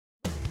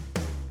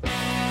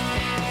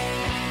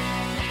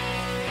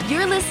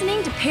You're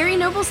listening to Perry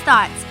Noble's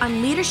thoughts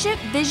on leadership,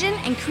 vision,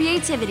 and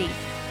creativity.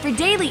 For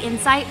daily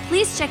insight,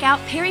 please check out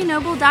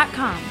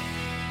perrynoble.com.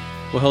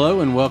 Well,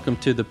 hello and welcome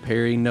to the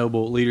Perry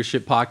Noble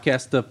Leadership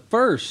Podcast, the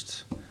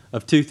first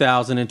of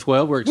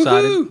 2012. We're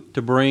excited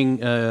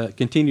to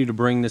continue to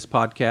bring this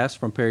podcast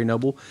from Perry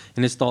Noble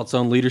and his thoughts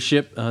on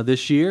leadership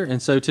this year.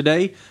 And so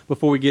today,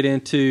 before we get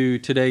into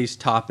today's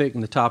topic,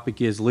 and the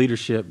topic is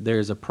leadership,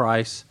 there's a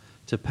price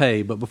to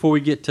pay. But before we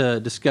get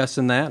to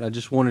discussing that, I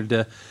just wanted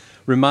to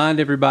remind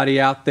everybody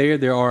out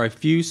there are a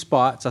few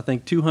spots, I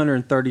think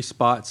 230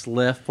 spots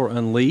left for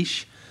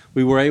Unleash.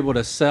 We were able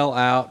to sell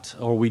out,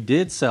 or we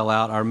did sell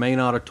out, our main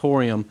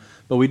auditorium,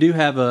 but we do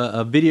have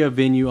a video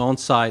venue on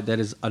site that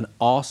is an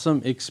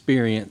awesome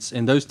experience,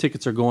 and those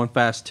tickets are going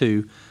fast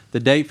too. The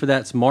date for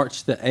that's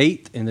March the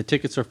 8th, and the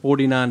tickets are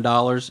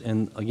 $49,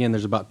 and again,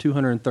 there's about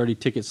 230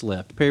 tickets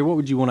left. Perry, what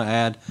would you want to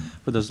add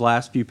for those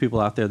last few people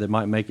out there that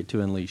might make it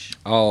to Unleash?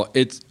 Oh,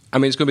 it's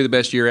going to be the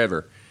best year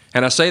ever.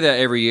 And I say that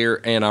every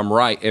year, and I'm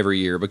right every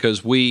year,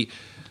 because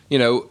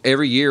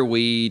every year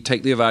we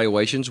take the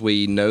evaluations.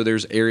 We know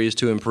there's areas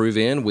to improve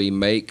in. We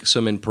make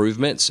some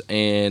improvements,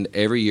 and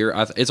every year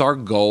it's our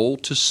goal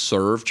to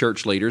serve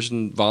church leaders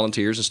and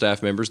volunteers and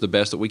staff members the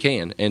best that we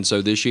can. And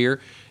so this year,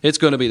 it's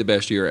going to be the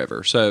best year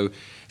ever. So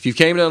if you've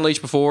came to Unleash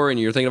before and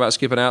you're thinking about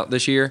skipping out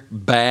this year,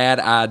 bad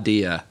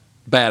idea.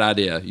 Bad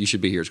idea. You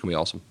should be here. It's going to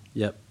be awesome.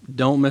 Yep.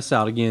 Don't miss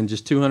out. Again,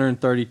 just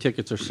 230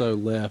 tickets or so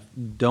left.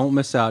 Don't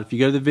miss out. If you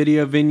go to the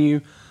video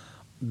venue,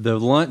 the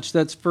lunch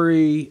that's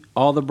free,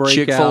 all the breakouts.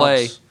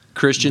 Chick-fil-A,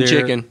 Christian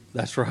chicken.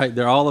 That's right.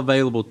 They're all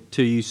available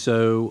to you,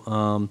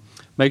 so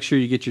make sure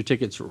you get your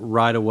tickets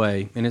right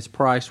away. And it's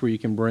priced where you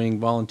can bring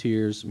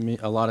volunteers,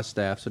 a lot of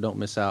staff, so don't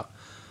miss out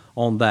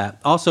on that.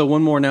 Also,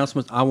 one more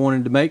announcement I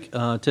wanted to make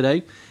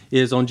today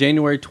is on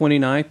January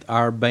 29th,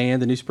 our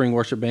band, the New Spring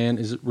Worship Band,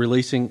 is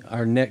releasing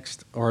our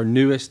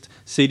newest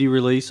CD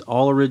release,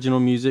 all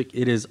original music.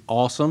 It is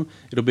awesome.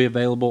 It'll be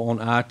available on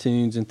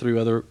iTunes and through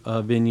other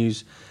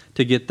venues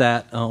to get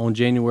that on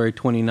January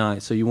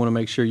 29th. So you want to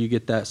make sure you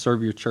get that,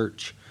 serve your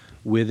church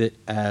with it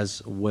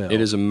as well. It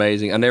is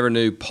amazing. I never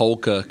knew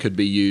polka could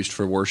be used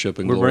for worship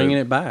and glory. We're bringing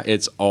it back.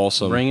 It's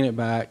awesome. Bringing it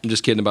back. I'm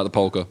just kidding about the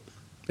polka.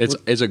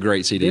 It's a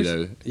great CD,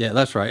 though. Yeah,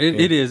 that's right.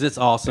 It is. It's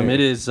awesome. Yeah. It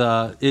is.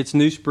 It's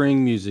New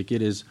Spring music.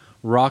 It is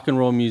rock and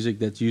roll music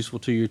that's useful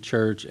to your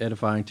church,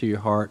 edifying to your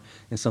heart,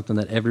 and something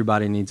that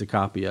everybody needs a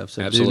copy of.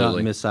 So Absolutely. Do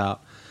not miss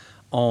out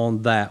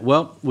on that.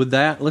 Well, with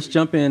that, let's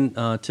jump in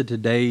to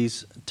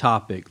today's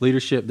topic.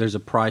 Leadership, there's a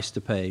price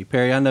to pay.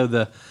 Perry, I know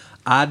the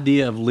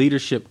idea of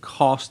leadership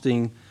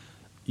costing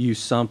you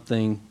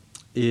something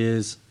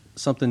is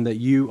something that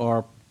you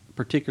are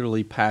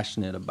particularly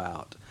passionate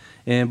about.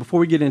 And before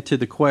we get into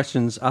the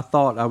questions, I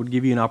thought I would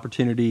give you an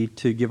opportunity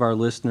to give our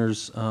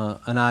listeners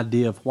an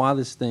idea of why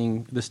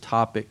this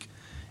topic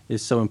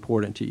is so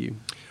important to you.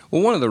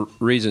 Well, one of the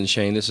reasons,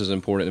 Shane, this is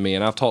important to me,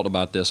 and I've talked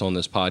about this on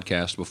this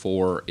podcast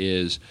before,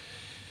 is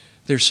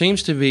there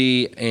seems to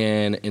be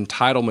an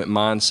entitlement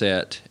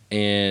mindset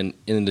in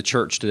the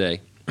church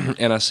today,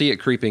 and I see it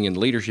creeping in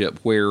leadership,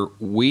 where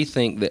we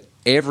think that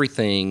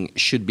everything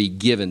should be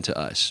given to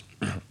us.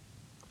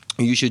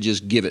 You should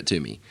just give it to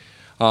me.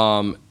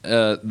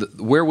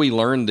 Where we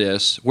learned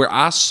this, where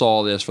I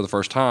saw this for the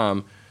first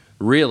time,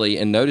 really,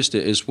 and noticed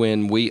it, is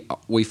when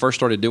we first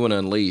started doing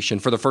Unleash.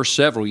 And for the first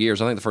several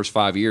years, I think the first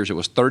 5 years, it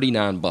was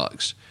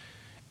 $39.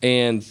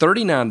 And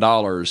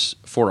 $39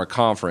 for a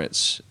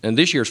conference, and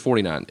this year's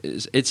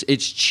 $49.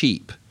 It's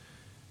cheap.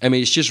 I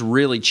mean, it's just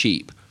really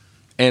cheap.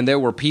 And there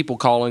were people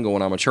calling,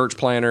 going, "I'm a church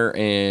planner,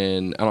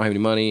 and I don't have any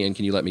money, and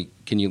can you let me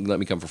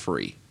come for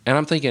free?" And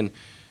I'm thinking,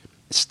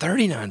 it's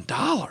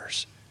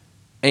 $39.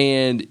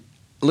 And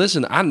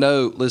listen,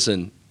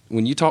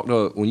 when you talk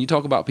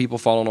about people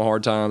falling on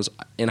hard times,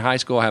 in high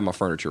school I had my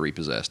furniture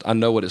repossessed. I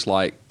know what it's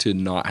like to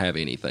not have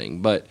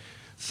anything. But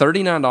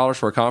 $39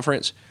 for a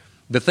conference,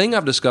 the thing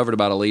I've discovered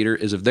about a leader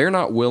is if they're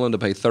not willing to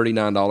pay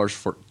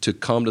 $39 to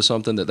come to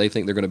something that they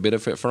think they're going to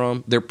benefit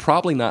from, they're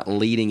probably not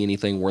leading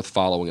anything worth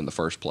following in the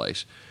first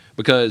place.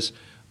 Because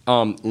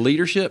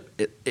leadership,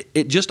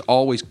 it just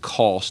always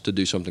costs to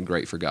do something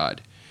great for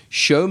God.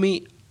 Show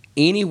me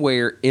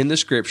anywhere in the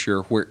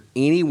Scripture where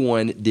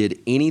anyone did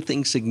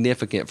anything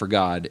significant for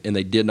God and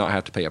they did not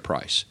have to pay a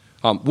price.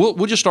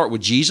 We'll just start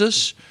with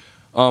Jesus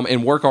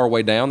and work our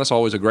way down. That's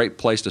always a great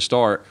place to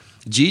start.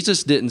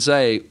 Jesus didn't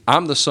say,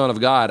 "I'm the Son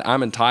of God,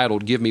 I'm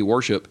entitled, give me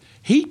worship."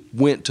 He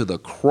went to the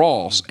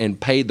cross and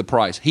paid the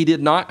price. He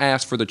did not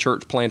ask for the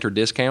church planter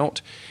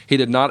discount. He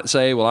did not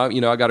say, "Well,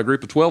 I got a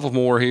group of 12 of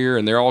more here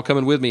and they're all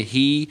coming with me."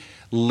 He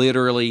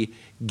literally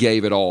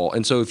gave it all.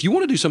 And so if you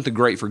want to do something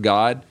great for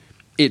God,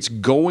 it's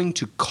going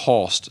to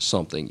cost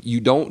something. You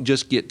don't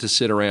just get to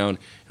sit around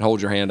and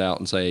hold your hand out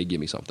and say, "Hey, give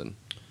me something."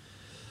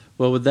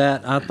 Well, with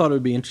that, I thought it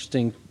would be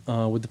interesting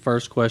with the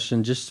first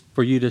question, just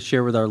for you to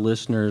share with our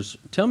listeners.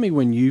 Tell me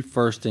when you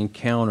first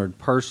encountered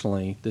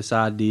personally this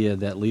idea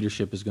that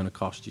leadership is going to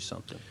cost you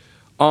something.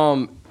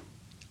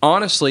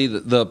 Honestly,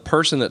 the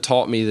person that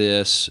taught me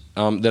this,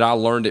 that I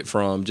learned it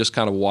from, just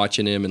kind of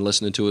watching him and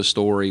listening to his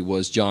story,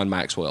 was John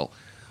Maxwell.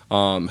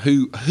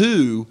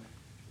 who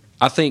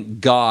I think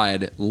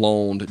God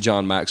loaned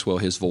John Maxwell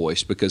his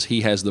voice because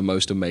he has the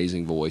most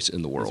amazing voice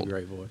in the world. That's a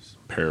great voice.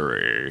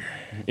 Perry.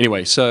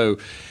 Anyway, so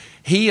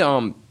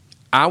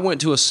I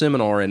went to a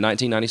seminar in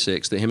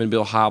 1996 that him and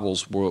Bill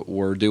Hybels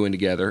were doing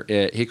together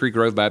at Hickory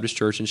Grove Baptist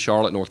Church in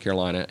Charlotte, North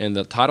Carolina, and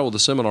the title of the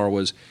seminar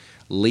was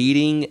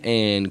Leading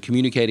and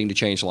Communicating to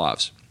Change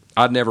Lives.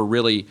 I'd never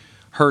really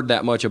heard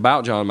that much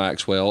about John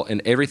Maxwell,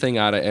 and everything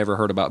I'd ever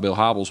heard about Bill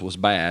Hybels was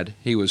bad.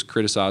 He was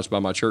criticized by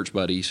my church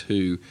buddies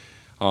who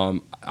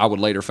I would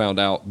later found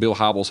out Bill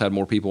Hybels had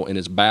more people in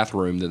his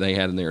bathroom than they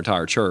had in their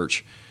entire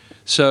church.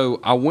 So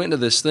I went to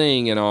this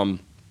thing, and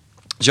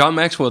John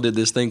Maxwell did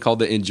this thing called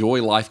the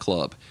Enjoy Life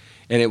Club,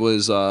 and it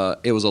was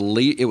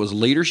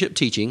leadership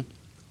teaching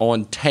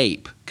on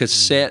tape,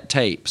 cassette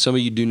tape. Some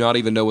of you do not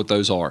even know what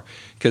those are.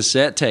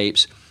 Cassette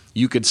tapes.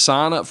 You could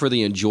sign up for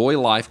the Enjoy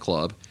Life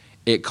Club.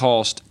 It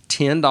cost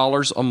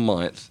 $10 a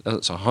month.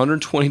 That's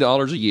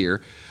 $120 a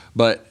year.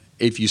 But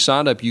if you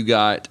signed up, you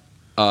got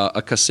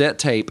a cassette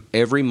tape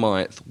every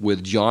month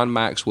with John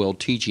Maxwell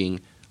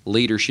teaching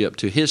leadership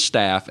to his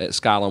staff at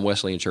Skyline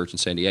Wesleyan Church in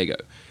San Diego.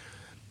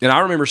 And I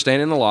remember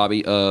standing in the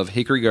lobby of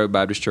Hickory Grove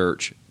Baptist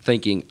Church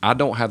thinking, I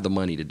don't have the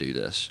money to do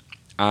this.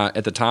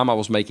 At the time, I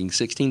was making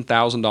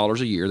 $16,000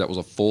 a year. That was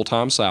a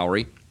full-time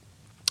salary.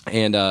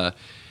 And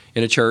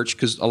in a church,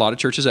 because a lot of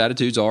churches'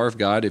 attitudes are,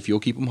 if you'll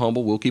keep them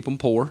humble, we'll keep them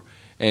poor.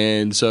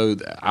 And so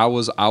I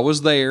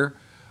was there.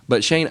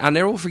 But Shane, I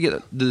never will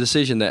forget the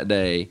decision that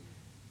day.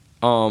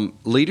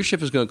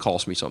 Leadership is going to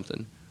cost me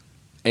something.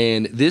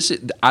 And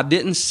I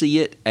didn't see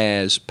it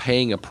as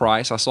paying a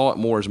price. I saw it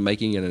more as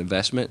making an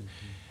investment.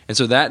 And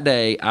so that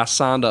day, I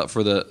signed up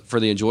for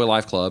the Enjoy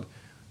Life Club,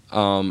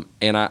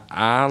 and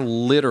I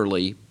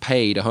literally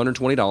paid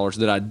 $120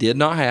 that I did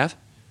not have.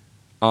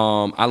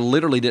 I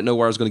literally didn't know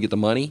where I was going to get the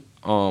money,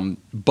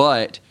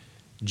 but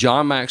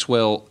John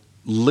Maxwell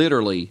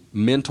literally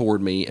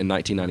mentored me in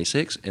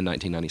 1996, in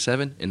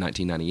 1997, in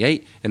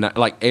 1998, and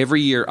like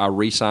every year I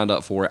re-signed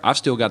up for it. I've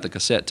still got the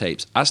cassette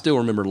tapes. I still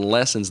remember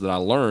lessons that I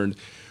learned,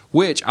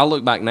 which I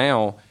look back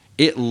now,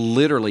 it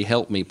literally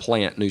helped me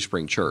plant New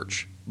Spring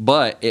Church.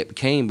 But it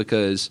came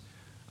because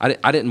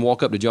I didn't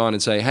walk up to John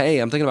and say, hey,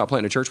 I'm thinking about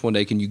planting a church one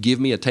day. Can you give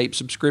me a tape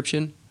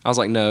subscription? I was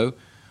like, no, I'm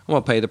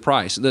going to pay the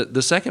price.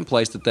 The second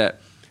place that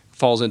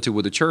falls into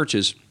with the church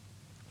is,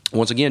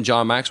 once again,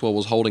 John Maxwell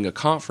was holding a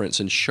conference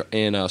in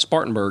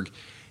Spartanburg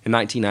in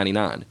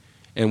 1999.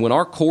 And when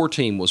our core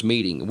team was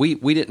meeting,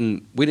 we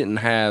didn't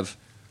have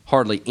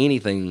hardly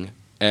anything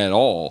at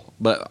all.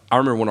 But I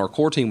remember when our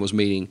core team was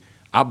meeting,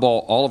 I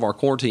bought all of our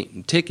core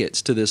team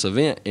tickets to this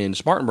event in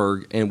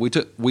Spartanburg, and we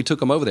took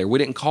them over there. We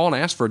didn't call and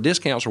ask for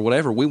discounts or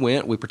whatever. We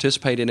went, we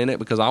participated in it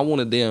because I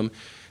wanted them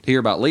to hear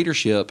about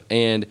leadership.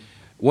 And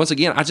once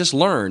again, I just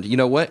learned, you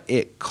know what?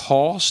 It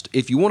costs,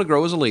 if you want to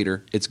grow as a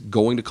leader, it's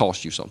going to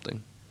cost you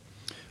something.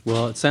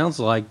 Well, it sounds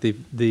like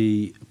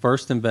the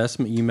first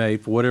investment you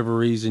made, for whatever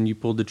reason, you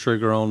pulled the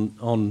trigger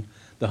on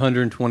the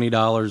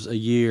 $120 a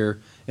year,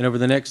 and over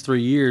the next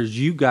 3 years,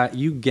 you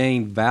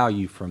gained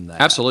value from that.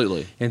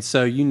 Absolutely. And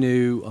so you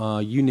knew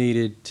you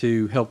needed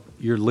to help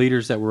your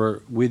leaders that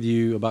were with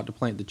you about to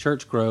plant the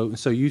church grow, and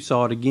so you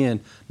saw it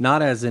again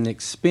not as an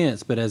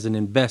expense but as an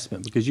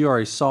investment because you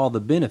already saw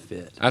the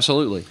benefit.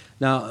 Absolutely.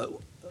 Now,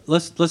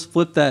 let's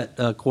flip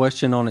that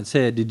question on its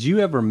head. Did you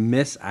ever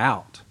miss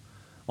out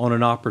on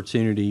an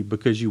opportunity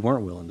because you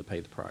weren't willing to pay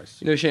the price?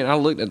 You know, Shane, I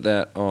looked at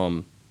that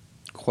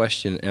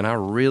question and I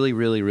really,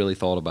 really, really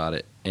thought about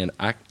it. And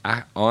I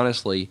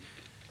honestly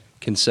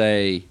can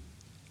say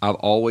I've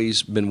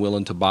always been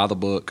willing to buy the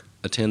book,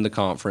 attend the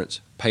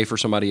conference, pay for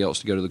somebody else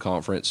to go to the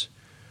conference.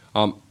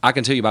 I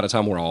can tell you about a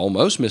time where I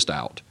almost missed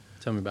out.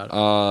 Tell me about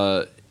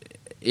it.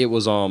 It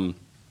was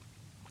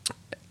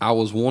I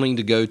was wanting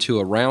to go to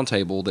a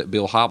roundtable that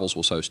Bill Hybels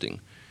was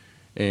hosting,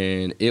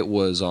 and it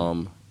was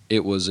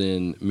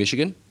in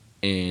Michigan,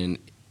 and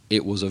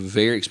it was a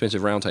very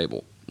expensive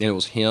roundtable, and it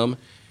was him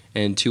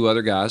and two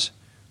other guys,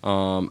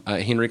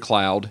 Henry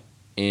Cloud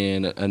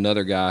and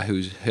another guy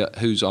whose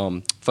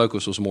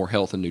focus was more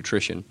health and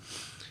nutrition.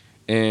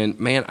 And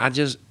man,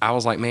 I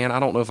was like, man, I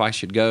don't know if I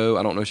should go.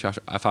 I don't know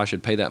if I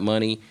should pay that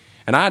money.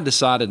 And I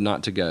decided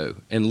not to go.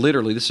 And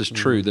literally, this is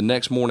true. Mm-hmm. The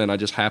next morning, I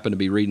just happened to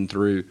be reading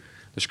through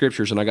the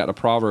scriptures, and I got to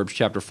Proverbs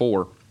chapter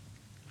 4.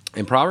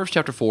 And Proverbs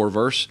chapter 4,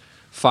 verse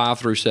 5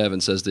 through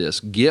 7 says this: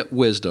 get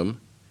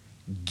wisdom,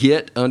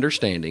 get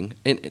understanding.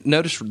 And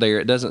notice there,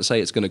 it doesn't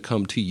say it's going to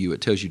come to you.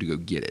 It tells you to go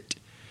get it.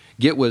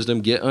 Get wisdom,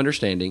 get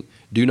understanding.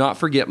 Do not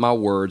forget my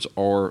words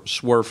or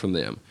swerve from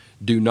them.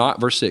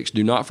 Verse 6,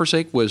 do not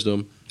forsake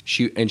wisdom,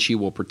 and she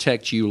will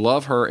protect you.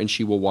 Love her, and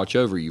she will watch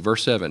over you.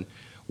 Verse 7,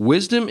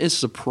 wisdom is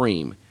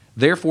supreme.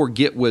 Therefore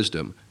get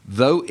wisdom.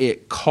 Though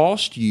it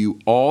cost you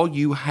all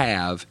you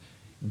have,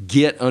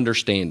 get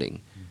understanding.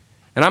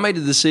 And I made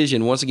a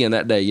decision once again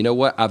that day, you know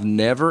what? I've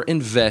never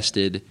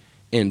invested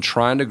in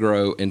trying to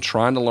grow and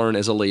trying to learn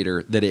as a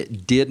leader that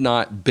it did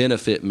not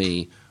benefit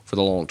me for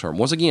the long term.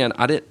 Once again,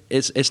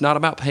 it's not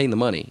about paying the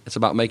money. It's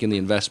about making the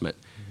investment.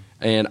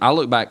 And I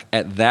look back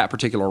at that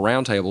particular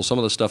roundtable, some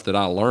of the stuff that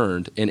I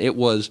learned, and it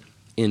was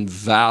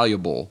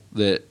invaluable.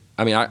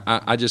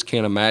 I just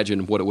can't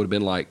imagine what it would have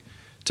been like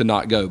to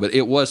not go. But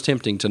it was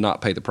tempting to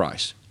not pay the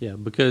price. Yeah,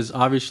 because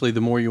obviously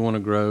the more you want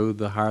to grow,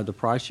 the higher the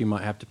price you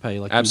might have to pay,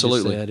 like Absolutely.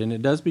 you just said. And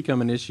it does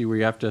become an issue where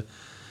you have to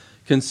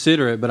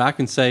consider it. But I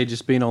can say,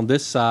 just being on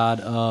this side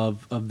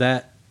of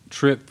that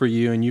trip for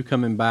you and you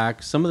coming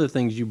back, some of the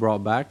things you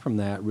brought back from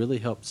that really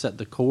helped set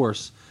the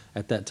course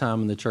at that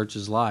time in the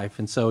church's life.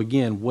 And so,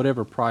 again,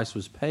 whatever price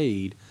was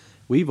paid,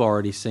 we've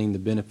already seen the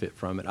benefit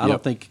from it. I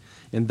don't think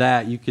in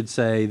that you could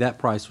say that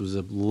price was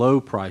a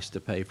low price to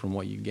pay from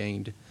what you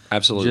gained.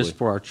 Absolutely. Just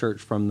for our church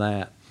from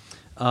that.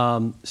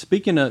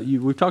 Speaking of,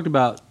 we've talked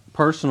about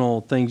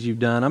personal things you've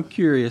done. I'm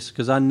curious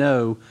because I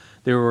know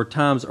there were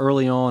times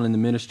early on in the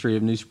ministry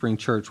of New Spring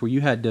Church where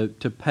you had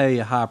to pay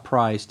a high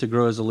price to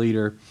grow as a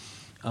leader,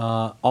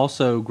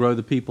 also grow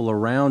the people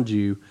around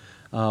you,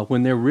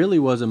 when there really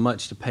wasn't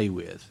much to pay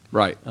with.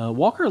 Right.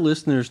 Walk our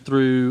listeners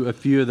through a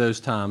few of those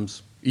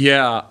times.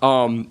 Yeah.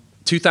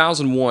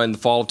 2001, the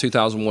fall of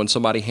 2001,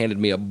 somebody handed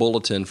me a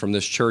bulletin from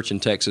this church in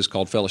Texas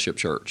called Fellowship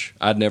Church.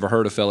 I'd never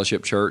heard of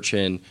Fellowship Church,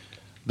 and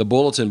the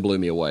bulletin blew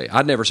me away.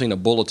 I'd never seen a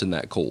bulletin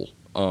that cool.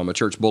 A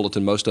church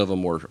bulletin, most of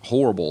them were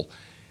horrible.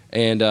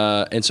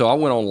 And so I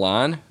went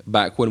online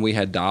back when we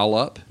had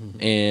dial-up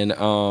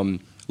and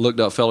looked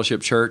up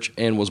Fellowship Church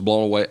and was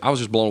blown away. I was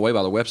just blown away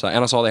by the website,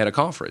 and I saw they had a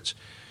conference.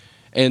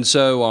 And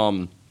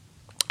so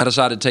I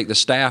decided to take the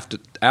staff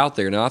out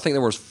there. Now, I think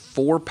there was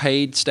 4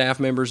 paid staff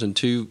members and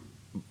 2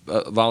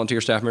 volunteer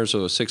staff members, so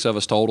it was 6 of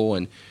us total.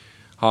 And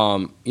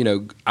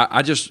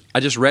I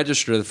just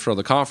registered for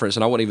the conference,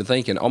 and I wasn't even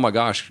thinking, oh my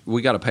gosh,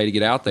 we got to pay to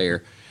get out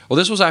there. Well,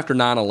 this was after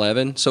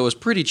 9/11, so it was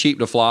pretty cheap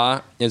to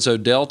fly. And so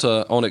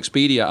Delta, on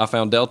Expedia, I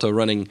found Delta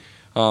running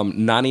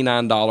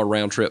 $99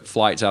 round-trip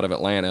flights out of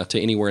Atlanta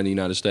to anywhere in the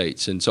United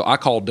States. And so I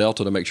called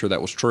Delta to make sure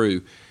that was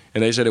true.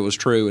 And they said it was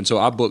true, and so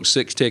I booked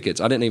 6 tickets.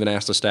 I didn't even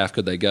ask the staff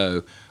could they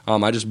go.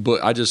 I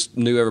just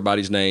knew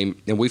everybody's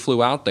name, and we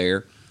flew out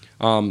there.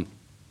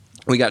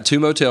 We got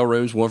 2 motel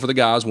rooms, one for the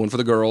guys, one for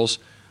the girls.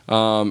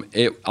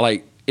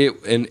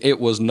 It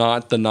was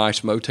not the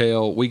nice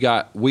motel. We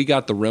got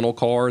the rental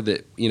car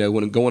that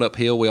when going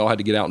uphill we all had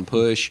to get out and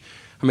push.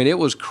 I mean, it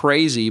was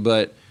crazy,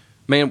 but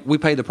man, we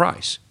paid the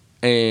price,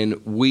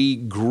 and we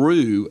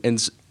grew,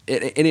 and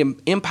it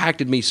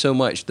impacted me so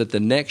much that the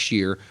next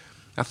year,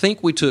 I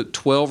think we took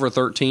 12 or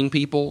 13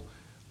 people,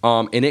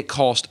 and it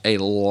cost a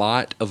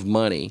lot of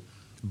money.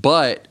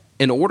 But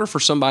in order for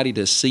somebody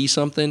to see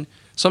something,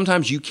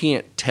 sometimes you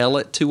can't tell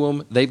it to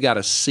them. They've got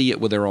to see it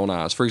with their own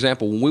eyes. For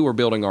example, when we were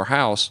building our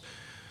house,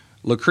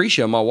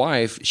 Lucretia, my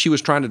wife, she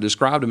was trying to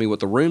describe to me what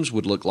the rooms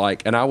would look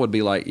like, and I would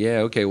be like, yeah,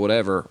 okay,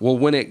 whatever. Well,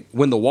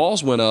 when the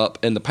walls went up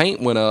and the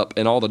paint went up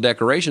and all the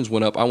decorations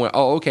went up, I went,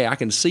 oh, okay, I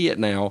can see it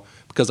now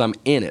because I'm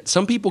in it.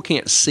 Some people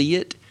can't see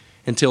it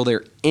until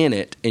they're in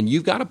it, and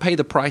you've got to pay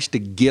the price to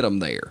get them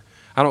there.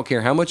 I don't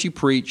care how much you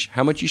preach,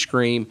 how much you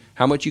scream,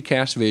 how much you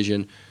cast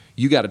vision.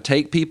 You got to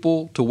take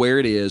people to where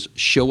it is,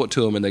 show it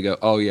to them, and they go,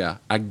 oh, yeah,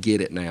 I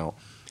get it now.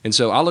 And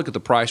so I look at the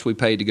price we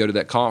paid to go to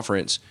that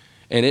conference,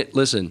 and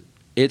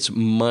it's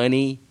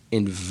money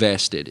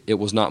invested. It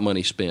was not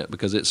money spent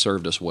because it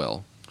served us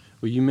well.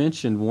 Well, you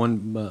mentioned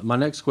one. My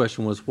next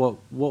question was, what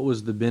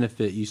was the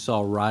benefit you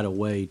saw right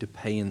away to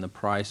paying the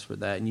price for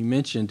that? And you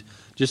mentioned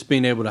just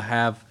being able to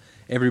have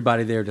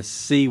everybody there to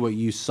see what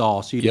you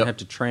saw, so you didn't have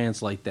to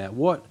translate that.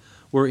 What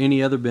were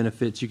any other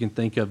benefits you can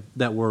think of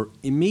that were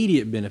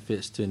immediate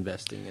benefits to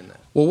investing in that?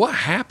 Well, what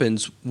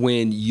happens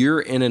when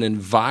you're in an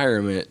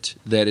environment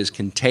that is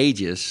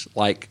contagious,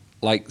 like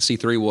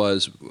C3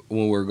 was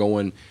when we were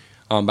going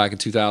back in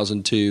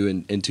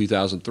 2002 and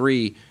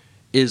 2003,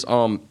 is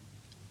I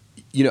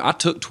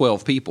took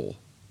 12 people,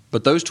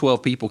 but those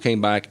 12 people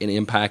came back and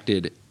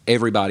impacted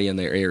everybody in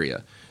their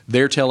area.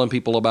 They're telling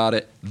people about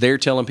it. They're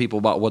telling people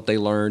about what they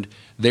learned.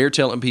 They're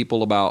telling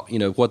people about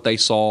what they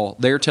saw.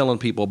 They're telling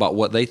people about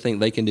what they think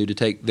they can do to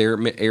take their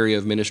area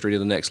of ministry to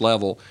the next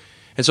level.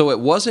 And so it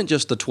wasn't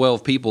just the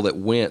 12 people that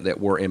went that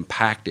were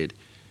impacted.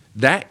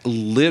 That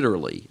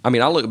literally, I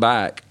look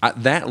back,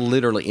 that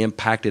literally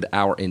impacted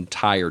our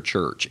entire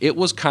church. It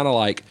was kind of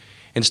like,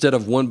 instead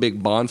of one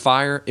big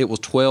bonfire, it was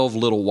 12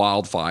 little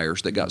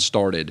wildfires that got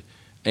started.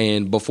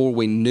 And before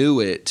we knew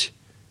it,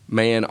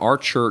 man, our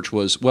church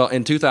was,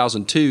 in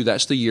 2002,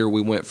 that's the year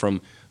we went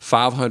from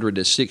 500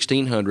 to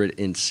 1,600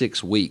 in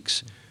 6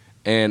 weeks.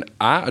 And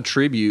I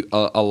attribute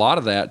a lot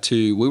of that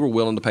to we were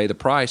willing to pay the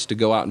price to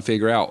go out and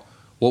figure out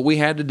what we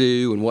had to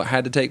do and what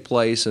had to take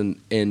place.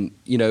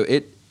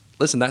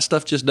 Listen, that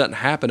stuff just doesn't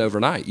happen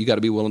overnight. You got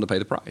to be willing to pay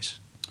the price.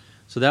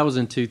 So that was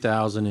in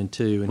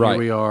 2002, and right. Here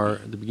we are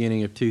at the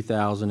beginning of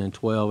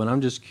 2012. And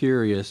I'm just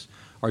curious,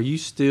 are you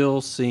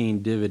still seeing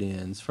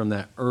dividends from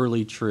that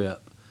early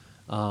trip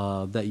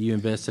that you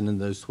invested in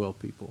those 12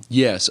 people?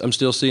 Yes, I'm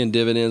still seeing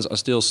dividends. I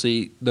still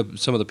see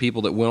some of the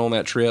people that went on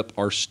that trip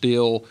are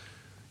still,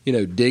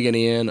 digging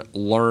in,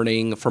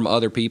 learning from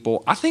other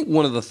people. I think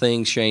one of the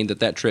things, Shane,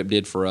 that trip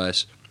did for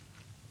us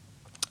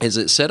is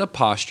it set a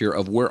posture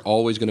of we're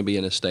always going to be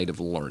in a state of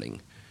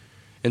learning.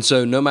 And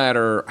so no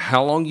matter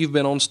how long you've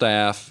been on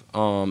staff,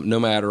 no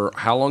matter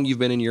how long you've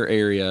been in your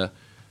area,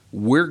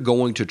 we're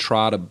going to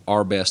try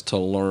our best to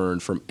learn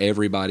from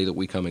everybody that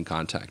we come in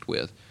contact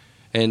with.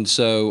 And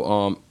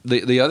so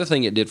the other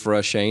thing it did for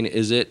us, Shane,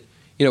 is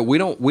we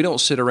don't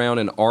sit around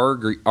and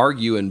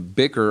argue and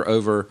bicker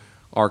over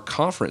our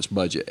conference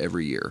budget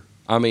every year.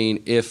 I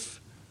mean, if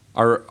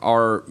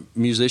our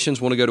musicians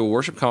want to go to a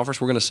worship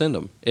conference, we're going to send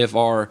them. If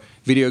our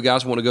video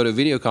guys want to go to a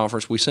video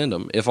conference, we send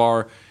them. If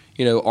our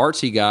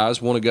artsy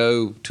guys want to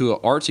go to an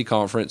artsy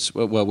conference,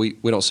 well, we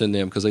don't send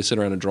them because they sit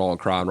around and draw and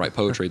cry and write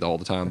poetry all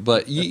the time.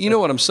 But you know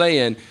what I'm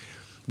saying?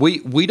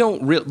 We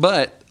don't.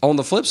 But on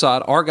the flip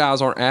side, our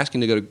guys aren't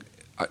asking to go to.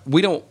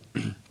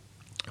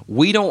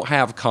 We don't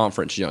have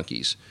conference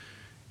junkies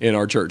in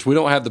our church. We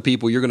don't have the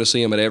people you're going to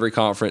see them at every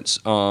conference,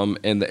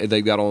 and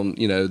they've got on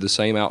the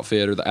same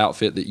outfit or the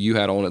outfit that you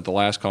had on at the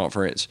last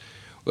conference.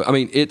 I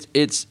mean,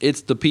 it's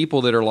the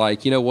people that are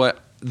like, you know what,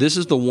 this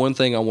is the one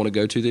thing I want to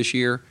go to this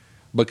year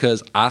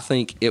because I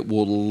think it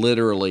will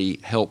literally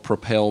help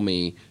propel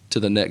me to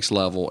the next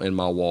level in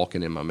my walk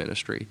and in my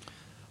ministry.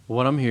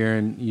 What I'm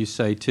hearing you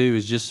say too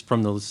is just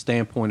from the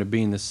standpoint of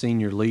being the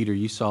senior leader,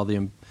 you saw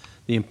the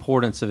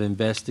importance of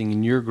investing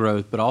in your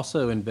growth, but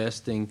also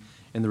investing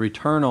in the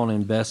return on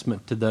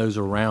investment to those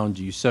around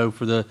you. So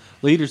for the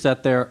leaders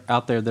out there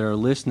that are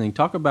listening,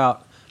 talk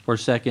about for a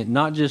second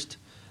not just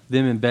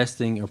them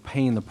investing or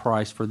paying the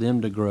price for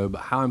them to grow,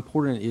 but how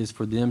important it is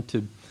for them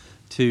to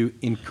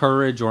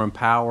encourage or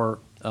empower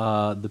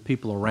the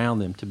people around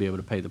them to be able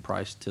to pay the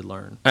price to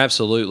learn.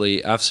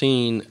 Absolutely. I've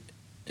seen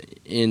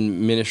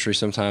in ministry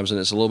sometimes, and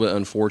it's a little bit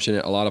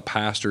unfortunate, a lot of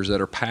pastors that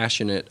are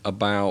passionate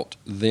about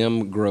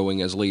them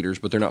growing as leaders,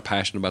 but they're not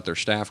passionate about their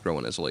staff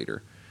growing as a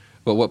leader.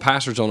 But what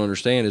pastors don't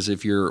understand is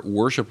if your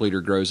worship leader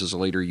grows as a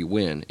leader, you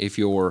win. If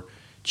your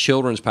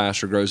children's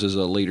pastor grows as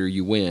a leader,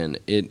 you win.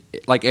 It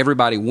like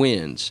everybody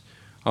wins.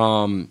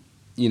 When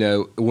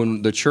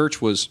the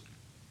church was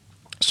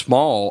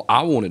small,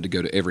 I wanted to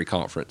go to every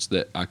conference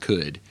that I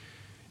could.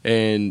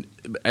 And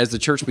as the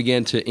church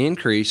began to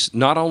increase,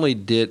 not only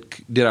did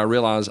I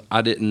realize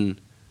I didn't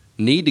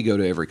need to go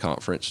to every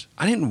conference,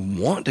 I didn't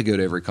want to go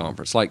to every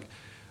conference. Like,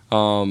 there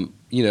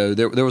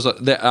was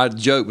I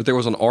joke, but there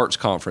was an arts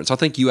conference. I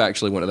think you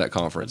actually went to that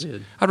conference. I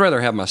did. I'd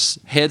rather have my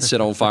head set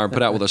on fire and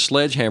put out with a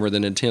sledgehammer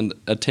than attend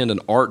an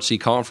artsy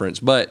conference.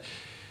 But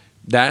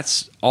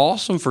that's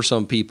awesome for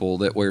some people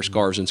that wear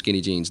scarves and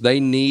skinny jeans.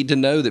 They need to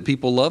know that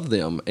people love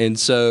them, and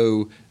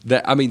so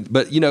that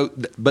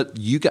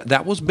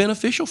that was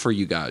beneficial for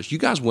you guys. You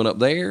guys went up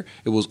there.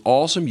 It was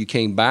awesome. You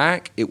came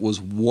back. It was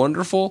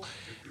wonderful,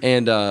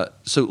 and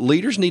so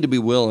leaders need to be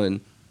willing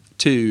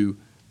to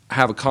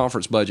have a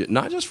conference budget,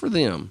 not just for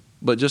them,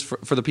 but just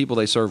for the people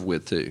they serve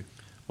with too.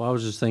 Well, I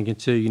was just thinking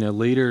too.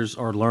 Leaders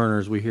are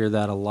learners. We hear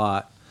that a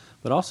lot,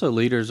 but also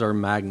leaders are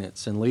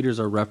magnets and leaders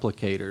are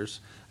replicators.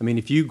 I mean,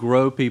 if you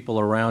grow people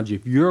around you,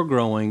 if you're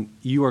growing,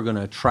 you are going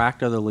to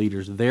attract other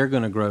leaders. They're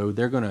going to grow.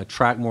 They're going to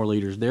attract more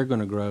leaders. They're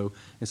going to grow.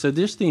 And so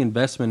just the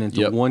investment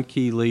into one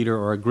key leader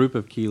or a group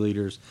of key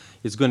leaders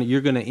you're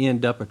going to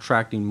end up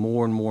attracting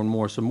more and more and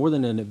more. So more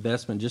than an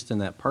investment just in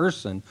that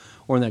person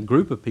or in that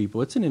group of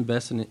people, it's an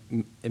investment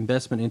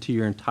into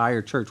your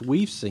entire church.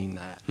 We've seen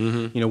that.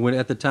 Mm-hmm. When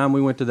at the time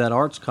we went to that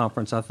arts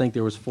conference, I think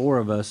there was 4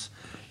 of us.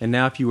 And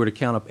now if you were to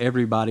count up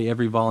everybody,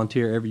 every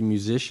volunteer, every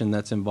musician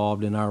that's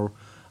involved in our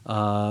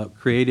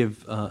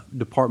creative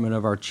department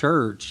of our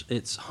church,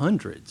 it's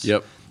hundreds.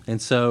 Yep. And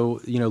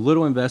so,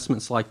 little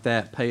investments like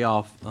that pay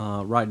off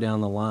right down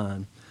the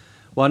line.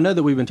 Well, I know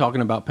that we've been talking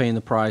about paying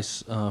the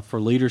price for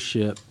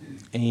leadership,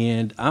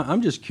 and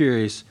I'm just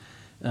curious,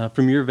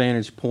 from your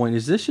vantage point,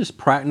 is this just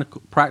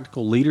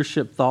practical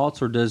leadership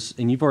thoughts, or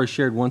and you've already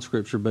shared one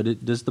scripture,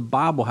 but does the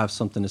Bible have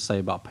something to say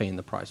about paying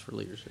the price for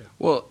leadership?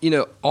 Well,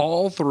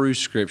 all through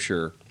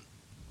Scripture,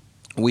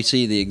 we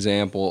see the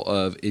example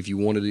of if you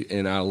want to do,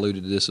 and I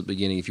alluded to this at the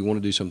beginning, if you want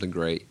to do something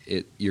great,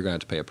 you're going to have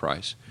to pay a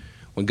price.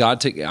 When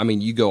God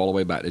you go all the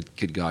way back to,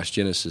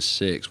 Genesis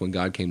 6, when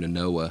God came to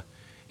Noah,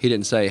 he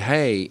didn't say,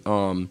 hey,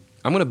 I'm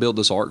going to build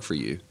this ark for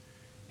you.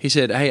 He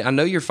said, hey, I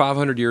know you're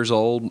 500 years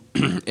old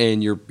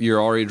and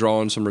you're already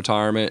drawing some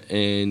retirement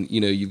and,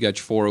 you've got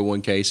your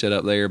 401k set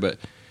up there, but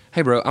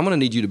hey, bro, I'm going to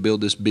need you to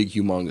build this big,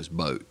 humongous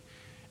boat.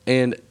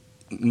 And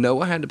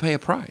Noah had to pay a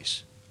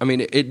price.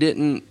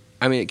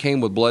 It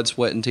came with blood,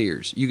 sweat, and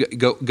tears. You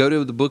go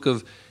to the book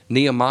of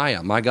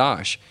Nehemiah. My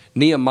gosh,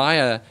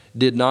 Nehemiah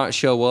did not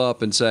show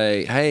up and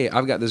say, hey,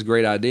 I've got this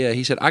great idea.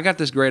 He said, I got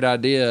this great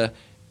idea,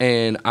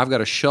 and I've got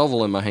a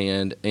shovel in my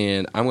hand,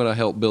 and I'm going to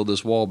help build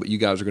this wall, but you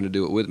guys are going to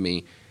do it with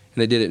me.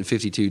 And they did it in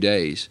 52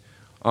 days.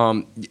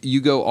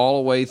 You go all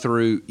the way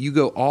through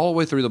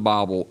the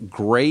Bible.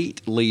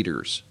 Great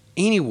leaders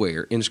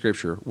anywhere in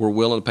Scripture were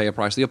willing to pay a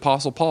price. The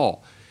Apostle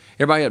Paul.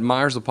 Everybody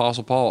admires the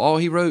Apostle Paul. Oh,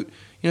 he wrote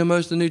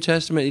most of the New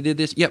Testament. He did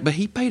this. Yeah, but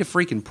he paid a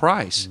freaking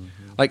price.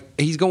 Mm-hmm. Like,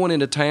 he's going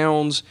into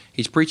towns,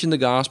 he's preaching the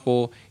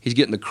gospel, he's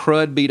getting the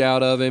crud beat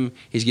out of him,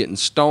 he's getting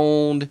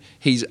stoned.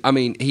 He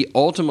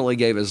ultimately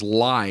gave his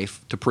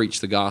life to preach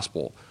the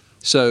gospel.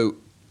 So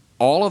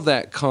all of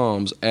that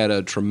comes at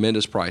a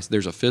tremendous price.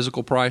 There's a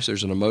physical price,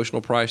 there's an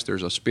emotional price,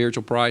 there's a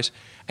spiritual price,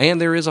 and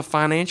there is a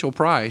financial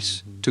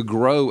price to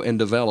grow and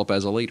develop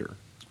as a leader.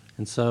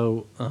 And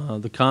so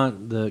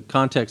the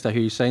context I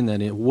hear you saying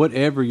that in,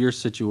 whatever your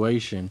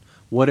situation,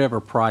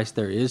 whatever price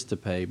there is to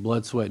pay,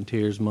 blood, sweat, and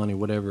tears, money,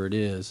 whatever it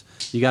is,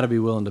 you got to be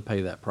willing to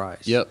pay that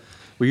price. Yep.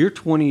 Well, you're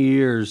 20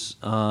 years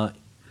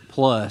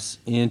plus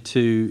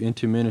into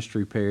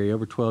ministry, Perry,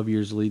 over 12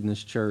 years leading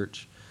this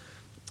church.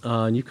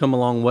 And you've come a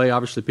long way.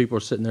 Obviously, people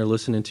are sitting there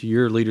listening to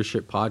your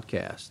leadership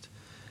podcast.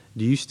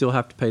 Do you still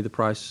have to pay the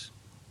price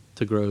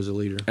to grow as a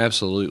leader?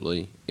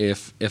 Absolutely.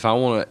 If I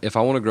want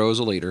to grow as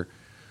a leader,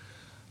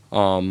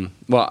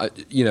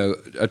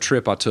 a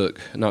trip I took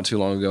not too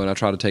long ago, and I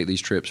try to take these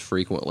trips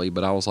frequently,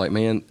 but I was like,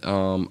 man,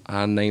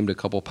 I named a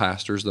couple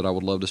pastors that I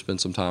would love to spend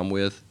some time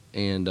with,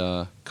 and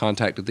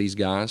contacted these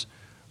guys.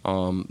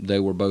 They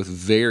were both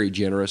very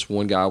generous.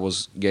 One guy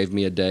gave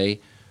me a day.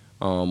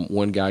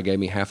 One guy gave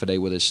me half a day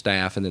with his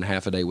staff and then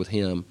half a day with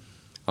him.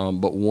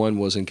 But one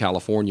was in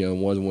California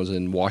and one was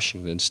in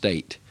Washington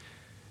State.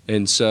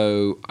 And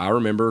so I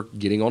remember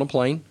getting on a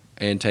plane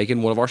and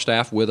taking one of our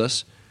staff with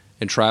us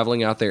and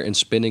traveling out there and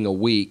spending a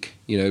week,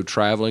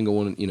 traveling,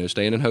 going,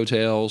 staying in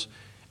hotels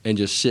and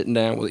just sitting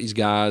down with these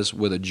guys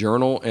with a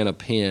journal and a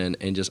pen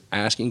and just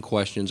asking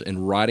questions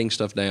and writing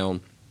stuff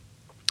down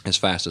as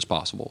fast as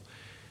possible.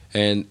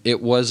 And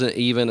it wasn't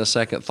even a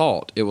second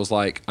thought. It was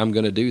like, I'm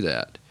going to do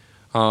that.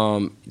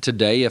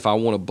 Today, if I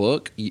want a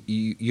book,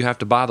 you have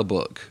to buy the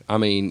book. I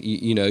mean,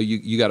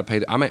 you got to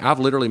pay. I've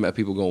literally met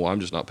people going, well, I'm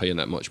just not paying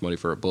that much money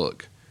for a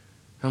book.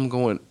 I'm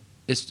going,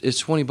 it's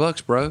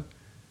 $20, bro.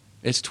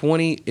 It's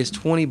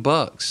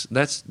 $20.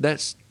 That's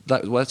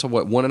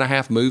what,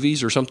 1.5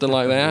 movies or something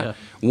like that.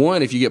 Yeah.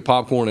 One, if you get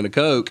popcorn and a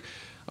Coke.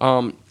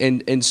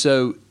 And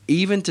so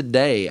even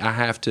today, I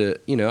have to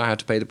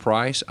pay the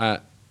price.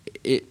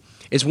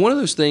 It's one of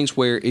those things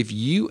where if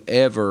you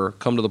ever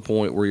come to the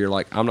point where you're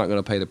like, I'm not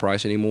going to pay the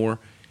price anymore,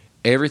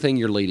 everything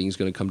you're leading is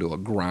going to come to a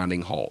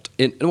grinding halt.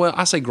 Well,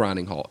 I say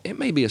grinding halt. It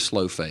may be a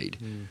slow fade,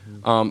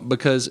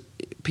 because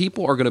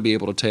people are going to be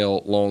able to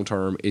tell long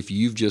term if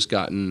you've just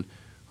gotten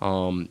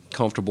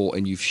comfortable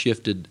and you've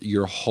shifted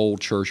your whole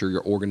church or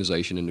your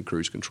organization into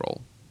cruise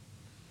control.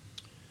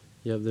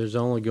 Yeah, there's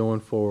only going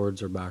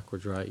forwards or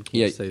backwards, right? You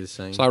can't stay the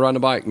same. It's like riding a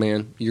bike,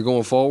 man. You're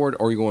going forward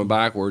or you're going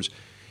backwards.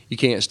 You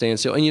can't stand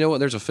still. And you know what?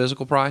 There's a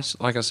physical price,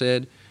 like I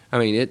said. I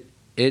mean,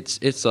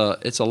 it's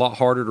a lot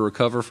harder to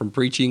recover from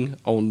preaching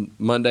on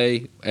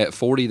Monday at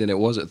 40 than it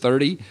was at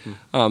 30.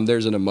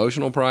 There's an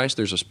emotional price,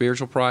 there's a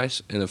spiritual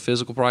price, and a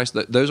physical price.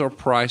 Those are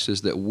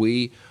prices that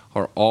we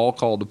are all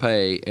called to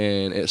pay.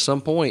 And at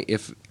some point,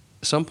 with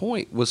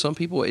some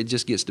people, it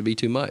just gets to be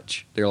too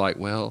much. They're like,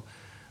 well,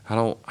 I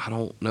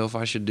don't know if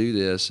I should do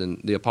this. And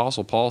the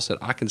Apostle Paul said,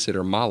 I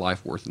consider my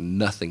life worth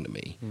nothing to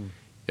me.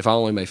 If I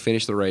only may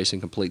finish the race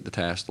and complete the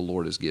task the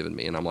Lord has given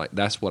me. And I'm like,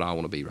 that's what I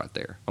want to be right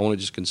there. I want to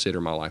just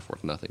consider my life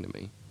worth nothing to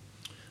me.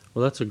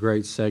 Well, that's a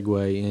great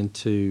segue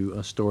into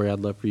a story I'd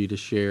love for you to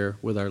share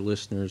with our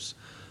listeners.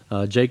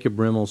 Jacob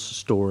Rimmel's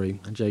story.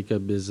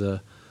 Jacob is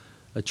a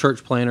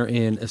church planter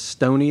in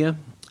Estonia.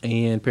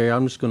 And Perry,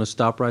 I'm just going to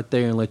stop right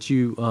there and let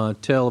you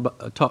tell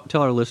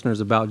our listeners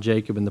about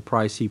Jacob and the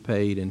price he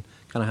paid and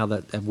kind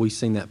of have we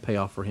seen that pay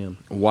off for him?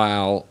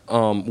 Wow.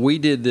 We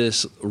did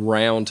this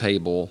round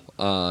table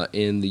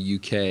in the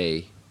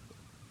UK.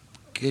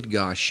 Good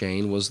gosh,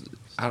 Shane, was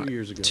 2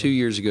 years ago. 2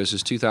 years ago, so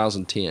it's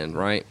 2010,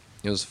 right?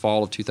 It was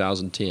fall of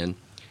 2010.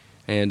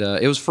 And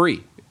it was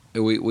free.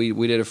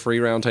 We did a free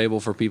round table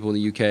for people in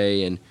the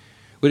UK, and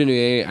we didn't do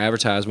any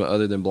advertisement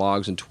other than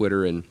blogs and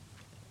Twitter, and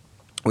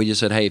we just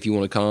said, hey, if you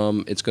want to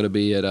come, it's going to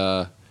be at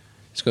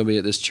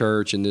this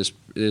church in this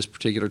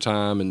particular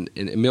time, and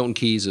Milton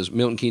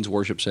Keynes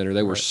Worship Center.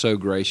 They were so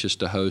gracious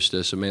to host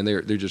us, and man,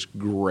 they're just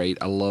great.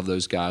 I love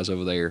those guys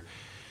over there,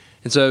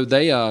 and so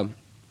they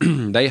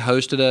they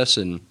hosted us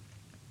and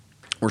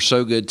were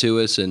so good to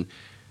us, and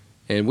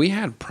we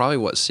had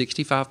probably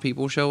 65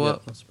 people show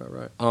up. That's about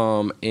right.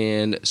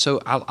 And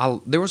so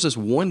there was this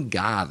one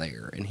guy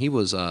there, and he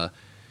was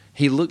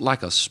he looked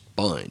like a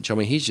sponge. I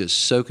mean, he's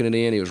just soaking it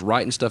in. He was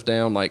writing stuff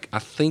down. Like, I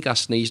think I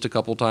sneezed a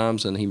couple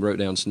times, and he wrote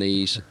down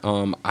sneeze.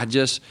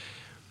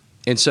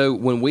 And so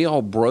when we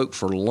all broke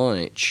for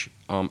lunch,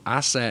 I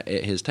sat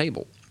at his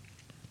table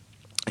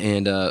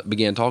and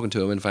began talking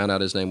to him and found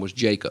out his name was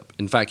Jacob.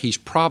 In fact, he's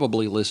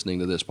probably listening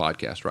to this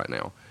podcast right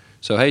now.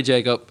 So, hey,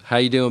 Jacob, how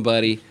you doing,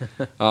 buddy?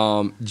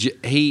 I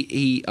said,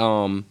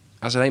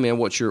 hey, man,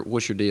 what's your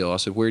deal? I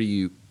said, where do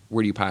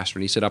you pastor?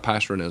 And he said, I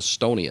pastor in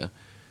Estonia.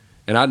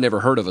 And I'd never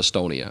heard of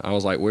Estonia. I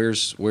was like,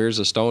 where's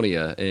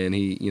Estonia? And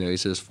he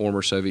says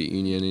former Soviet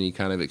Union, and he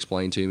kind of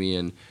explained to me.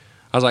 And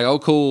I was like, oh,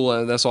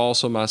 cool, that's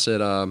awesome. I said,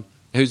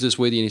 who's this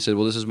with you? And he said,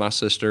 well, this is my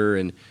sister,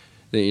 and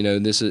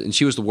and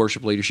she was the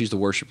worship leader. She's the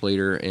worship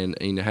leader,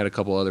 and had a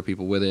couple other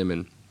people with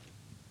him.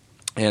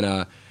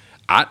 And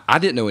I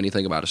didn't know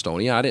anything about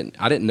Estonia.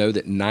 I didn't know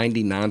that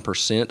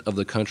 99% of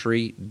the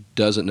country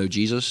doesn't know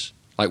Jesus.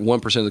 Like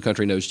 1% of the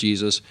country knows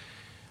Jesus.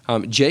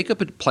 Jacob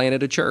had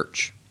planted a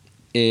church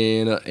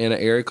in an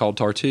area called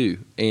Tartu,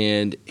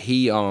 and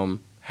he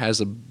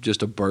has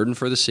just a burden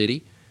for the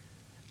city,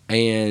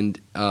 and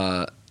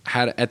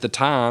had at the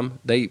time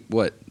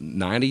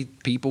 90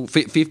 people,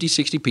 50,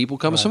 60 people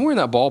coming, somewhere in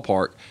that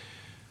ballpark.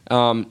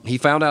 He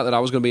found out that I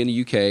was going to be in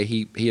the UK.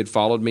 He had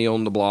followed me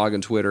on the blog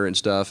and Twitter and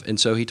stuff, and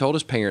so he told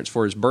his parents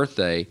for his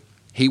birthday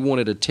he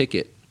wanted a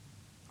ticket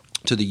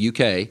to the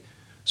UK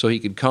so he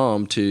could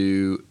come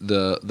to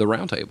the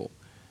round table.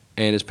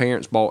 And his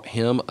parents bought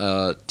him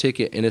a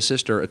ticket and his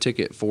sister a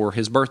ticket for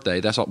his birthday.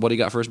 That's what he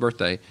got for his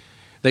birthday.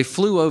 They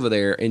flew over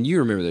there, and you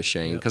remember this,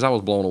 Shane, because I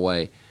was blown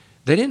away.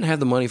 They didn't have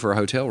the money for a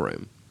hotel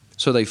room.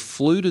 So they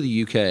flew to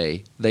the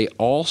UK. They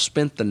all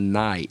spent the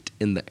night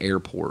in the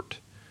airport.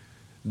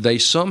 They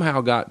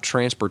somehow got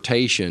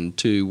transportation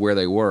to where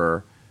they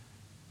were,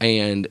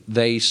 and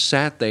they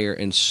sat there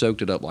and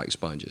soaked it up like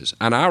sponges.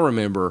 And I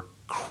remember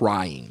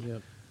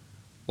crying.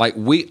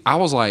 Yep. I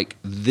was like,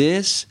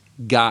 this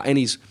guy, and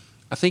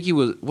I think he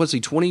was he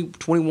 20,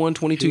 21,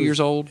 22 years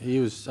old? He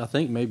was, I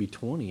think, maybe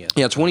 20.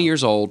 20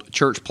 years old,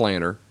 church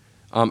planter.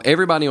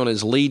 Everybody on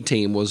his lead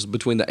team was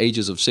between the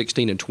ages of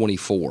 16 and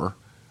 24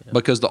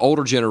 because the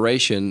older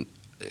generation,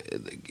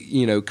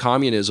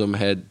 communism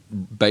had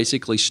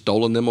basically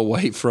stolen them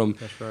away from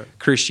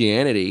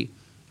Christianity.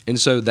 And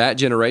so that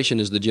generation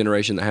is the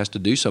generation that has to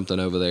do something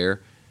over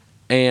there.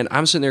 And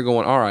I'm sitting there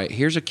going, all right,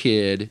 here's a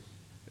kid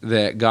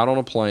that got on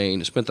a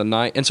plane, spent the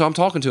night. And so I'm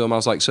talking to him. I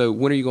was like, so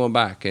when are you going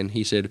back? And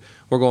he said,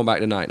 we're going back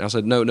tonight. And I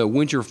said, no,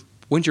 when's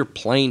your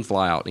plane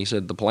fly out? And he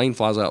said, the plane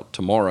flies out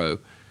tomorrow.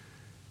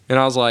 And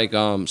I was like,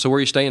 so where are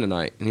you staying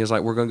tonight? And he was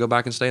like, we're going to go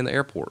back and stay in the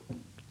airport. And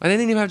they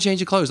didn't even have to change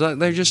the clothes.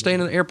 They're just staying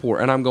in the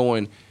airport. And I'm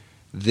going,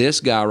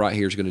 this guy right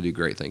here is going to do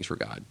great things for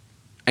God.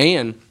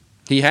 And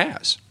he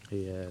has.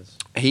 He has.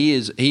 He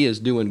is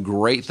doing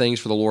great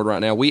things for the Lord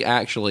right now. We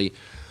actually...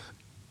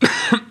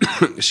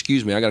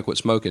 excuse me, I got to quit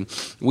smoking.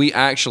 We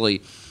actually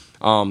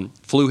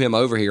flew him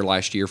over here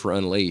last year for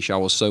Unleash. I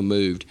was so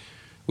moved.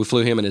 We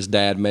flew him and his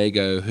dad,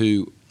 Mago,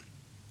 who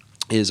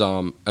is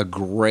a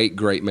great,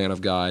 great man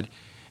of God.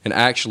 And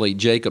actually,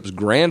 Jacob's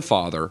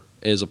grandfather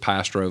is a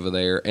pastor over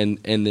there, and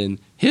then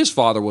his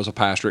father was a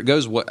pastor. It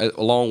goes a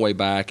long way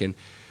back, and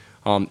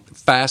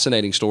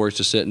fascinating stories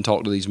to sit and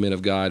talk to these men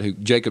of God. Who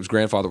Jacob's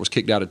grandfather was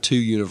kicked out of 2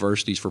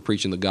 universities for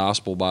preaching the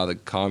gospel by the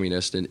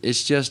communists, and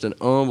it's just an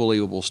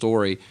unbelievable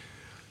story.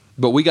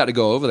 But we got to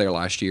go over there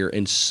last year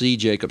and see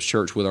Jacob's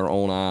church with our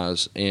own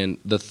eyes, and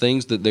the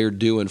things that they're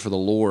doing for the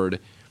Lord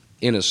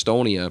in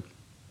Estonia.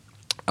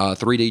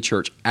 3D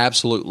Church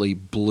absolutely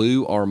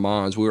blew our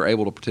minds. We were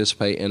able to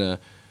participate in a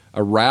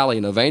rally,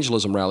 an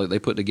evangelism rally they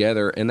put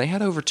together, and they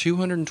had over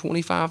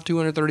 225,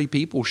 230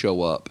 people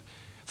show up.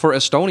 For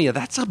Estonia,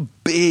 that's a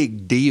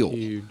big deal.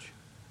 Huge.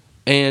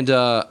 And,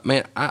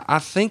 man, I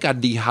think I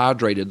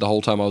dehydrated the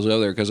whole time I was over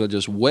there because I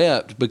just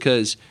wept,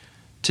 because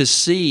to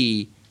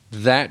see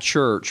that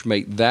church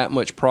make that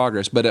much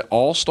progress, but it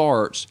all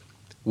starts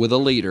with a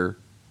leader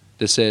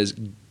that says,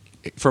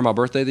 for my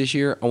birthday this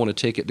year, I want a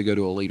ticket to go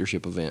to a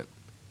leadership event.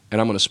 And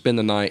I'm going to spend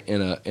the night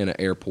in an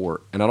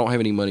airport, and I don't have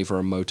any money for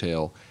a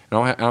motel.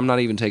 And I'm not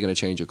even taking a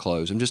change of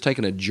clothes. I'm just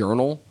taking a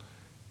journal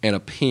and a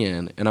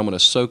pen, and I'm going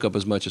to soak up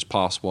as much as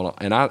possible.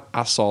 And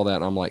I saw that,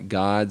 and I'm like,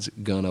 God's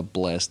going to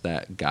bless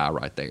that guy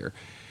right there.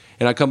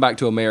 And I come back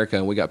to America,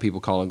 and we got people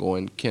calling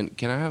going, can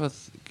I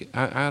have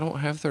I don't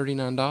have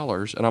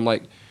 $39. And I'm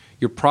like,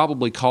 you're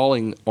probably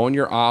calling on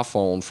your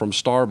iPhone from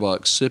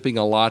Starbucks, sipping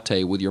a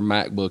latte with your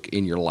MacBook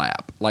in your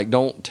lap. Like,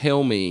 don't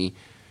tell me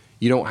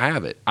you don't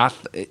have it.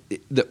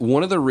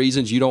 One of the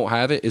reasons you don't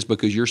have it is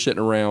because you're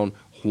sitting around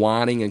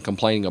whining and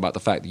complaining about the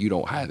fact that you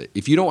don't have it.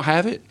 If you don't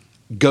have it,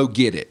 go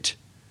get it.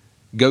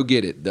 Go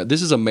get it.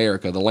 This is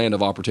America, the land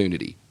of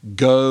opportunity.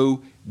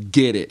 Go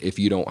get it if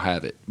you don't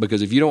have it.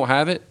 Because if you don't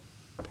have it,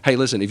 hey,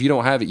 listen, if you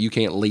don't have it, you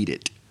can't lead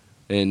it.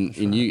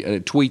 And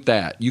you tweet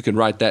that. You can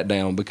write that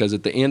down, because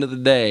at the end of the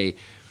day,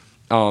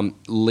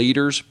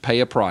 leaders pay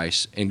a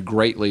price, and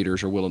great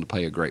leaders are willing to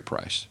pay a great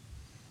price.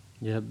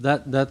 Yeah,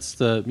 that's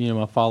the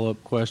my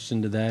follow-up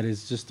question to that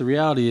is just the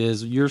reality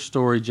is your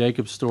story,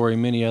 Jacob's story,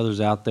 many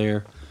others out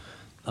there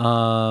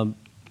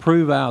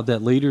prove out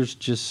that leaders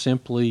just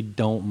simply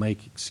don't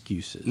make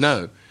excuses.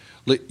 No.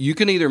 You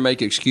can either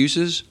make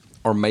excuses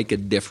or make a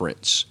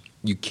difference.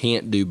 You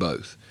can't do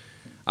both.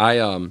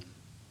 I've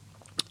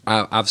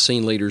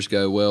seen leaders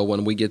go, well,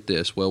 when we get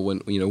this, well,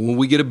 when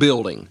we get a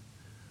building,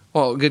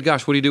 well, good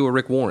gosh, what do you do with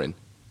Rick Warren?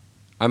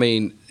 I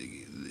mean,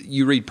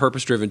 you read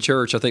Purpose Driven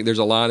Church, I think there's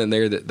a line in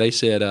there that they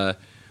said,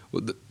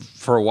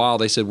 for a while,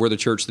 they said, we're the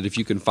church that if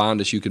you can find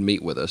us, you can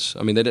meet with us.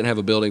 I mean, they didn't have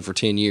a building for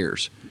 10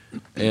 years,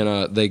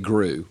 and they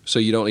grew. So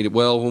you don't need it.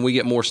 Well, when we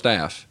get more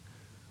staff,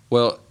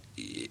 well,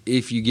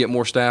 if you get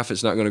more staff,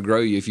 it's not going to grow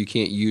you if you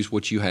can't use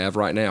what you have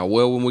right now.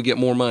 Well, when we get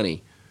more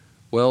money,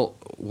 well,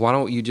 why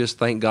don't you just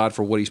thank God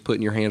for what he's put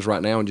in your hands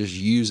right now and just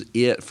use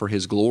it for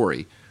his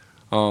glory?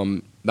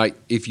 like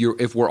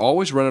if we're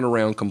always running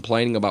around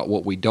complaining about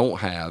what we don't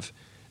have,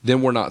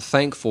 then we're not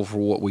thankful for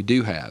what we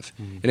do have.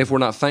 Mm-hmm. And if we're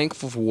not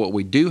thankful for what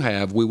we do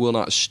have, we will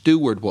not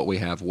steward what we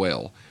have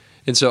well.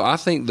 And so I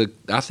think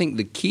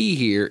the key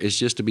here is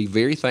just to be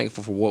very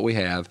thankful for what we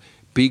have,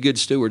 be good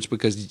stewards,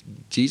 because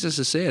Jesus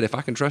has said, if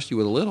I can trust you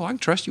with a little, I can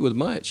trust you with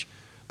much.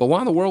 But why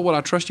in the world would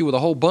I trust you with a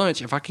whole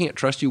bunch if I can't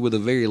trust you with a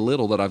very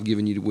little that I've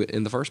given you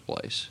in the first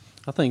place?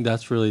 I think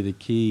that's really the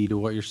key to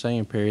what you're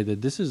saying, Perry,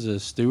 that this is a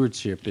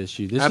stewardship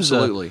issue. This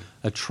Absolutely. is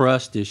a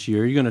trust issue.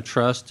 Are you going to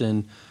trust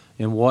in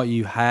what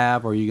you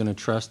have, or are you going to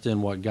trust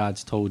in what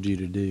God's told you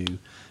to do?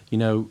 You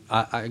know,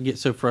 I get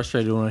so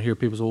frustrated when I hear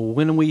people say, well,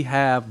 when we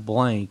have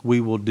blank,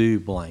 we will do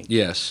blank.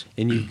 Yes.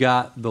 And you've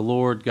got the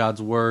Lord,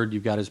 God's word,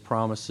 you've got his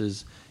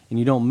promises, and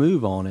you don't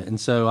move on it. And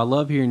so I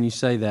love hearing you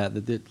say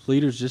that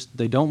leaders just,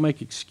 they don't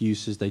make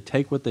excuses. They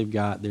take what they've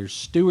got. There's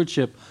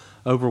stewardship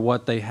over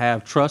what they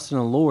have, trust in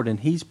the Lord, and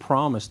he's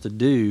promised to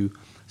do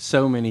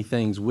so many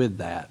things with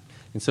that.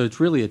 And so it's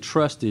really a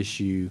trust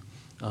issue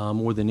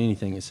more than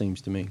anything, it seems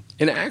to me.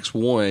 In Acts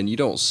 1, you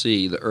don't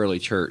see the early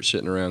church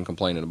sitting around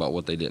complaining about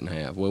what they didn't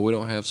have. Well, we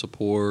don't have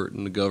support,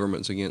 and the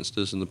government's against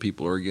us, and the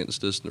people are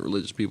against us, and the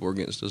religious people are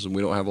against us, and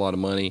we don't have a lot of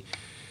money.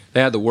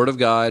 They had the Word of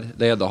God,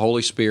 they had the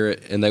Holy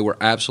Spirit, and they were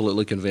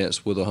absolutely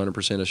convinced with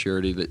 100% of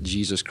surety that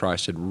Jesus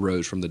Christ had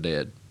rose from the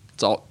dead.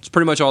 It's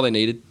pretty much all they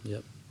needed.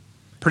 Yep.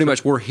 Pretty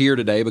much we're here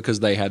today because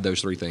they had those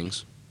three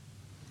things.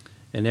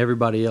 And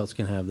everybody else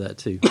can have that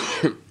too.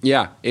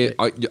 Yeah,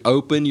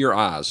 open your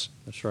eyes.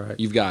 That's right.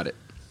 You've got it.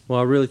 Well,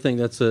 I really think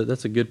that's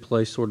a good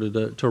place sort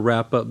of to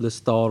wrap up this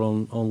thought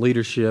on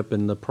leadership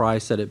and the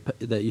price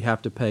that you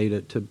have to pay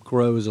to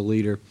grow as a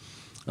leader.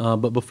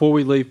 But before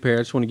we leave, Perry,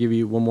 I just want to give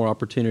you one more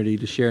opportunity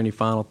to share any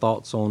final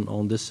thoughts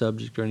on this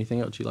subject or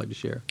anything else you'd like to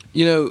share.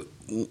 You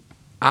know,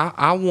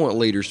 I want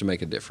leaders to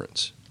make a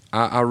difference.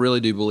 I really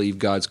do believe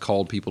God's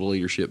called people to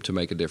leadership to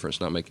make a difference,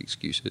 not make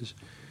excuses.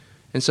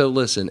 And so,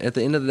 listen, at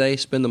the end of the day,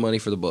 spend the money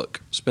for the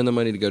book. Spend the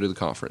money to go to the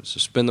conference.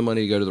 Spend the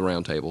money to go to the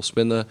round table.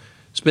 Spend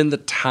the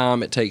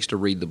time it takes to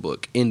read the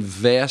book.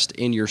 Invest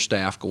in your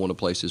staff going to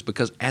places,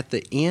 because at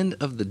the end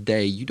of the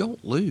day, you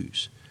don't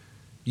lose.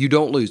 You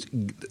don't lose.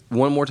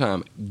 One more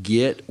time,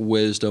 get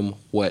wisdom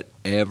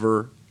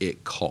whatever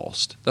it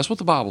costs. That's what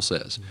the Bible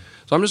says.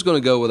 So I'm just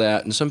going to go with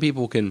that, and some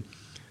people can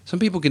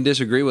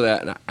disagree with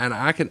that, and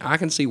I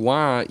can see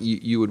why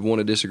you would want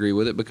to disagree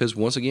with it, because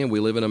once again,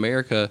 we live in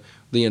America,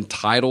 the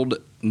entitled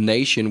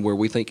nation where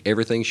we think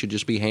everything should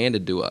just be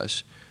handed to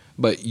us.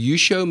 But you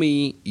show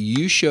me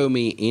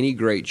any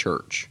great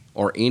church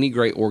or any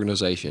great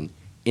organization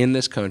in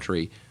this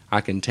country, I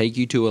can take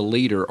you to a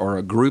leader or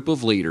a group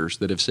of leaders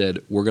that have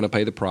said, we're going to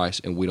pay the price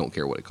and we don't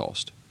care what it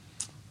costs.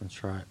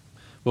 That's right.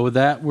 Well, with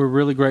that, we're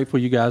really grateful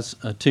you guys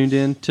tuned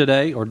in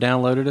today or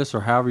downloaded us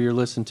or however you're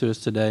listening to us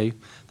today.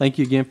 Thank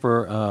you again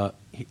for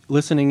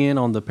listening in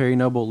on the Perry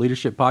Noble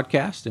Leadership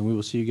Podcast, and we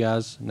will see you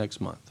guys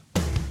next month.